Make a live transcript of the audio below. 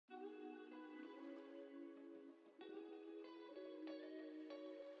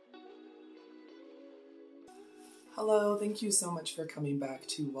Hello, thank you so much for coming back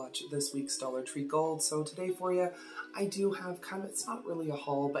to watch this week's Dollar Tree Gold. So today for you, I do have it's not really a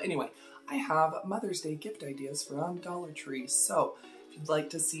haul, but anyway, I have Mother's Day gift ideas from Dollar Tree. So if you'd like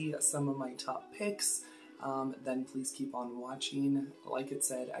to see some of my top picks, then please keep on watching. Like it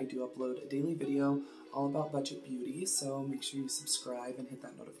said, I do upload a daily video all about budget beauty, so make sure you subscribe and hit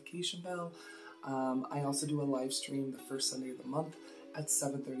that notification bell. I also do a live stream the first Sunday of the month at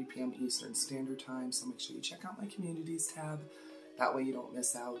 7:30 p.m. Eastern Standard Time, so make sure you check out my communities tab. That way you don't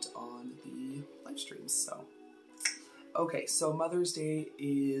miss out on the live streams. So, okay, so Mother's Day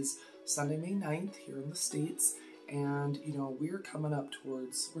is Sunday, May 9th here in the States, and we're coming up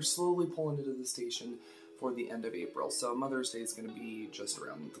we're slowly pulling into the station for the end of April, so Mother's Day is going to be just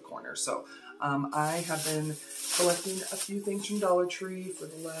around the corner. So I have been collecting a few things from Dollar Tree for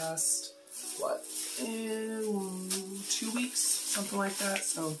the last, 2 weeks, something like that.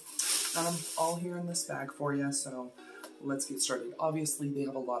 So all here in this bag for you. So let's get started. Obviously, they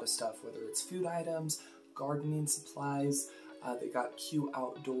have a lot of stuff, whether it's food items, gardening supplies. They got cute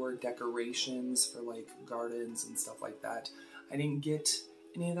outdoor decorations for like gardens and stuff like that. I didn't get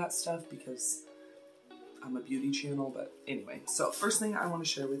any of that stuff because I'm a beauty channel, but anyway. So first thing I want to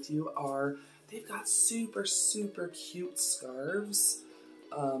share with you are they've got super, super cute scarves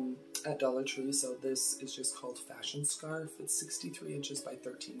at Dollar Tree. So this is just called Fashion Scarf. It's 63 inches by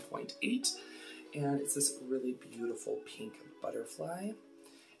 13.8, and it's this really beautiful pink butterfly,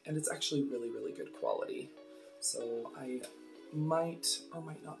 and it's actually really, really good quality. So I might or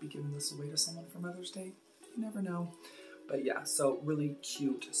might not be giving this away to someone for Mother's Day. You never know. But yeah, so really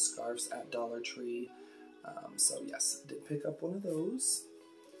cute scarves at Dollar Tree. So yes, I did pick up one of those.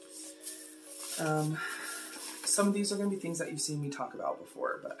 Some of these are going to be things that you've seen me talk about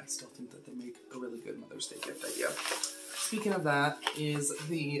before, but I still think that they make a really good Mother's Day gift idea. Speaking of that is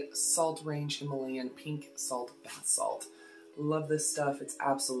the Salt Range Himalayan Pink Salt Bath Salt. Love this stuff. It's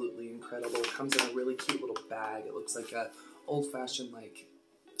absolutely incredible. It comes in a really cute little bag. It looks like a old-fashioned like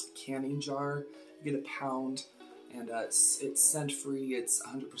canning jar. You get a pound, and it's scent-free. It's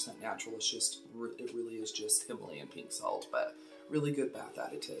 100% natural. It really is just Himalayan pink salt, but really good bath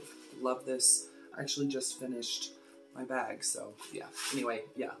additive. Love this. I actually just finished my bag, so yeah. Anyway,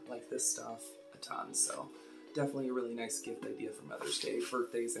 yeah, like this stuff a ton, so definitely a really nice gift idea for Mother's Day,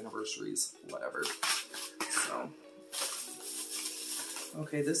 birthdays, anniversaries, whatever. So,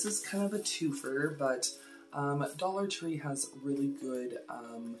 okay, this is kind of a twofer, but Dollar Tree has really good,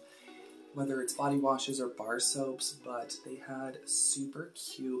 whether it's body washes or bar soaps, but they had super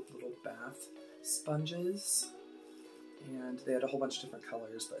cute little bath sponges. And they had a whole bunch of different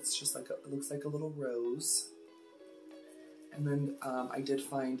colors, but it's just like it looks like a little rose. And then I did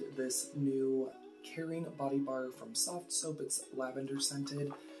find this new Caring body bar from Soft Soap. It's lavender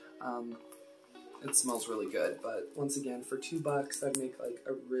scented. It smells really good, but once again, for $2, that'd make like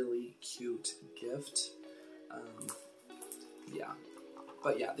a really cute gift. Yeah,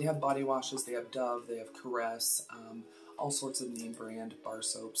 but yeah, they have body washes. They have Dove. They have Caress. All sorts of name brand bar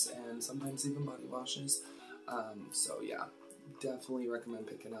soaps, and sometimes even body washes. So yeah, definitely recommend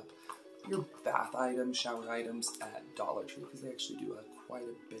picking up your bath items, shower items at Dollar Tree, because they actually do quite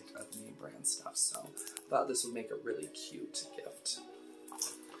a bit of name brand stuff. So thought this would make a really cute gift.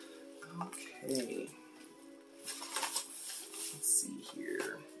 Okay, let's see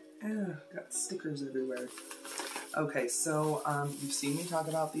here. Got stickers everywhere. Okay, so you've seen me talk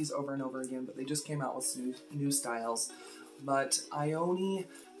about these over and over again, but they just came out with new styles. But Ioni,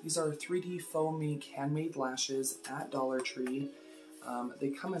 these are 3D foam mink handmade lashes at Dollar Tree. They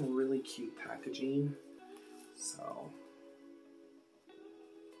come in really cute packaging. So,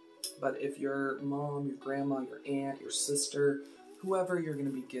 but if your mom, your grandma, your aunt, your sister, whoever you're going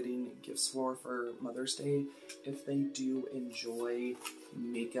to be getting gifts for Mother's Day, if they do enjoy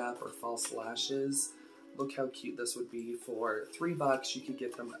makeup or false lashes, look how cute this would be. For $3, you could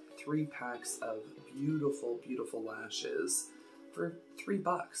get them 3 packs of beautiful, beautiful lashes for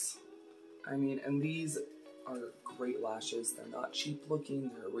 $3. I mean, and these are great lashes. They're not cheap looking,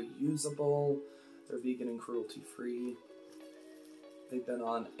 they're reusable, they're vegan and cruelty free. They've been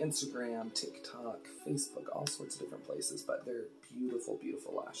on Instagram, TikTok, Facebook, all sorts of different places, but they're beautiful,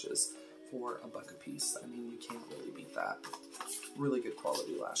 beautiful lashes for $1 a piece. I mean, you can't really beat that. Really good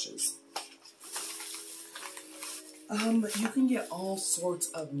quality lashes. You can get all sorts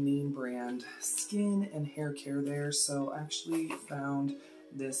of name brand skin and hair care there. So I actually found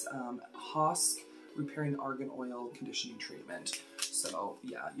this Hosk Repairing Argan Oil Conditioning Treatment. So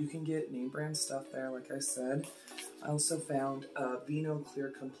yeah, you can get name brand stuff there, like I said. I also found Vino Clear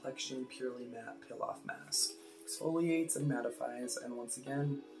Complexion Purely Matte Peel Off Mask. Exfoliates and mattifies, and once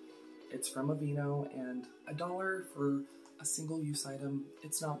again, it's from Aveeno, and $1 for a single-use item,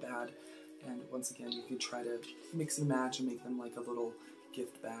 it's not bad. And once again, you could try to mix and match and make them like a little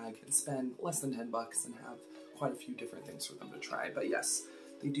gift bag and spend less than 10 bucks and have quite a few different things for them to try. But yes,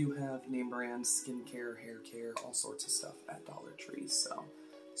 they do have name brand skincare, hair care, all sorts of stuff at Dollar Tree, so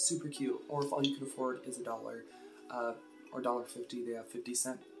super cute. Or if all you can afford is $1 or $1.50, they have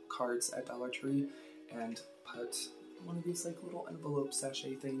 50-cent cards at Dollar Tree, and put one of these like little envelope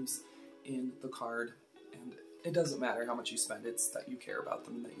sachet things in the card, and it doesn't matter how much you spend, it's that you care about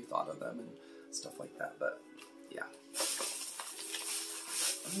them and that you thought of them and stuff like that. But yeah.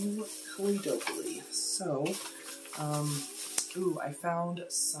 Oakley. So, ooh, I found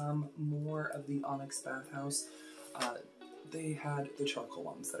some more of the Onyx Bathhouse. They had the charcoal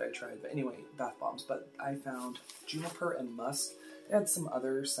ones that I tried, but anyway, bath bombs. But I found juniper and musk. They had some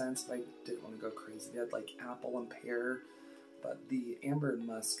other scents, but I didn't want to go crazy. They had like apple and pear, but the amber and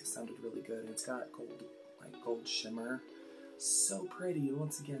musk sounded really good. And it's got gold shimmer. So pretty. And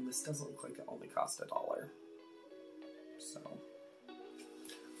once again, this doesn't look like it only cost $1. So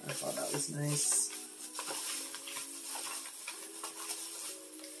I thought that was nice.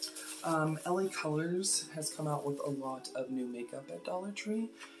 LA Colors has come out with a lot of new makeup at Dollar Tree,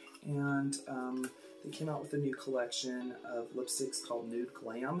 and they came out with a new collection of lipsticks called Nude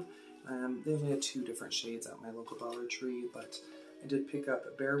Glam. They only had 2 different shades at my local Dollar Tree, but I did pick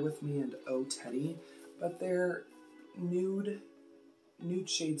up Bear With Me and Oh Teddy, but they're nude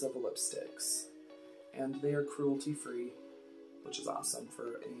shades of lipsticks, and they are cruelty-free, which is awesome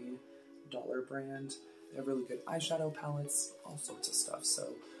for a dollar brand. They have really good eyeshadow palettes, all sorts of stuff.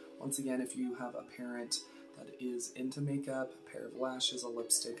 So once again, if you have a parent that is into makeup, a pair of lashes, a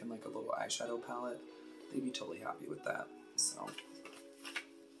lipstick, and like a little eyeshadow palette, they'd be totally happy with that. So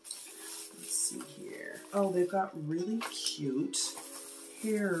let's see here. Oh, they've got really cute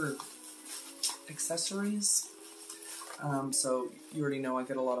hair accessories. So you already know I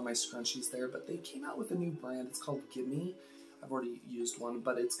get a lot of my scrunchies there, but they came out with a new brand. It's called Gimme. I've already used one,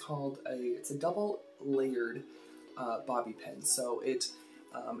 but it's a double layered bobby pin. So it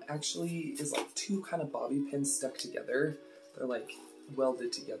actually is like 2 kind of bobby pins stuck together. They're like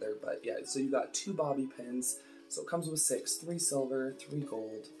welded together, but yeah, so you got 2 bobby pins. So it comes with 6, 3 silver, 3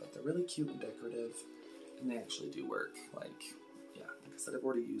 gold, but they're really cute and decorative, and they actually do work. Like, yeah, like I said, I've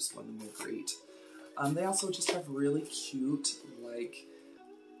already used one and they're great. They also just have really cute, like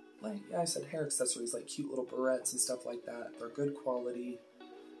yeah, I said hair accessories, like cute little barrettes and stuff like that. They're good quality,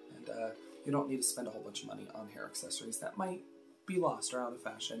 and you don't need to spend a whole bunch of money on hair accessories that might be lost or out of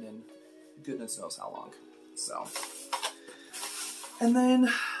fashion in goodness knows how long. So, and then,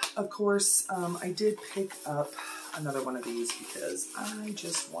 of course, I did pick up another one of these because I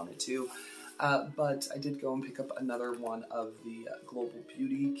just wanted to, but I did go and pick up another one of the Global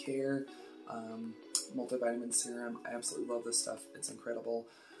Beauty Care multivitamin serum. I absolutely love this stuff. It's incredible.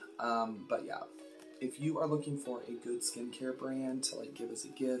 But yeah, if you are looking for a good skincare brand to like give as a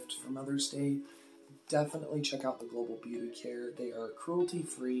gift for Mother's Day, definitely check out the Global Beauty Care. They are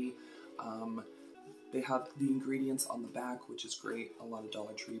cruelty-free. They have the ingredients on the back, which is great. A lot of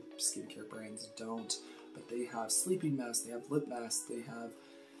Dollar Tree skincare brands don't, but they have sleeping masks, they have lip masks, they have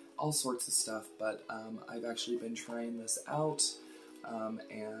all sorts of stuff. But I've actually been trying this out,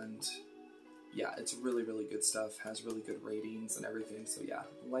 and yeah, it's really, really good stuff, has really good ratings and everything, so yeah,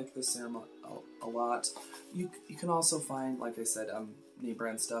 like this serum a lot. You can also find, like I said, name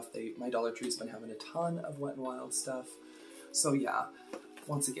brand stuff. My Dollar Tree's been having a ton of Wet n Wild stuff, so yeah,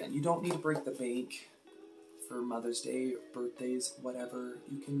 once again, you don't need to break the bank for Mother's Day, birthdays, whatever.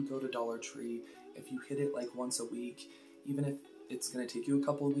 You can go to Dollar Tree. If you hit it like once a week, even if it's going to take you a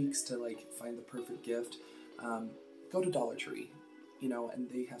couple of weeks to like find the perfect gift, go to Dollar Tree. You know, and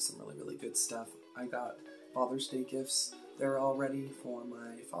they have some really, really good stuff. I got Father's Day gifts there already for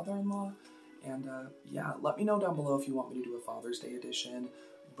my father-in-law. And yeah, let me know down below if you want me to do a Father's Day edition,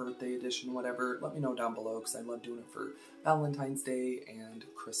 birthday edition, whatever. Let me know down below because I love doing it for Valentine's Day and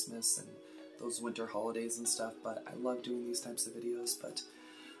Christmas and those winter holidays and stuff. But I love doing these types of videos. But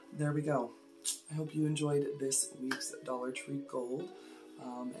there we go. I hope you enjoyed this week's Dollar Tree Gold.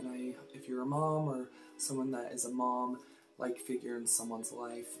 And if you're a mom or someone that is a mom, like figure in someone's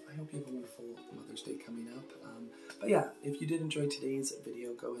life, I hope you have a wonderful Mother's Day coming up. But yeah, if you did enjoy today's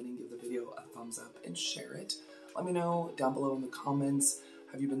video, go ahead and give the video a thumbs up and share it. Let me know down below in the comments,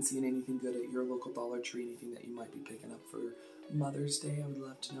 have you been seeing anything good at your local Dollar Tree, anything that you might be picking up for Mother's Day? I would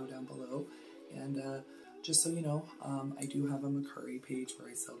love to know down below. And just so you know, I do have a Mercari page where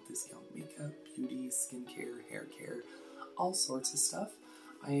I sell discount makeup, beauty, skincare, hair care, all sorts of stuff.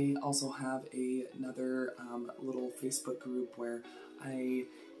 I also have another little Facebook group where I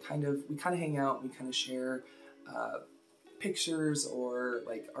we kind of hang out, we kind of share pictures or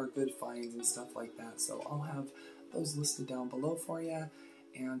like our good finds and stuff like that. So I'll have those listed down below for you.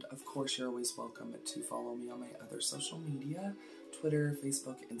 And of course, you're always welcome to follow me on my other social media, Twitter,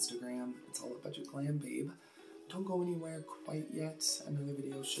 Facebook, Instagram. It's all at Budget Glam Babe. Don't go anywhere quite yet. Another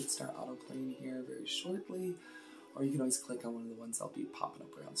video should start autoplaying here very shortly. Or you can always click on one of the ones I'll be popping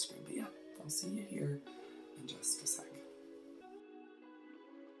up around the screen. But yeah, I'll see you here in just a sec.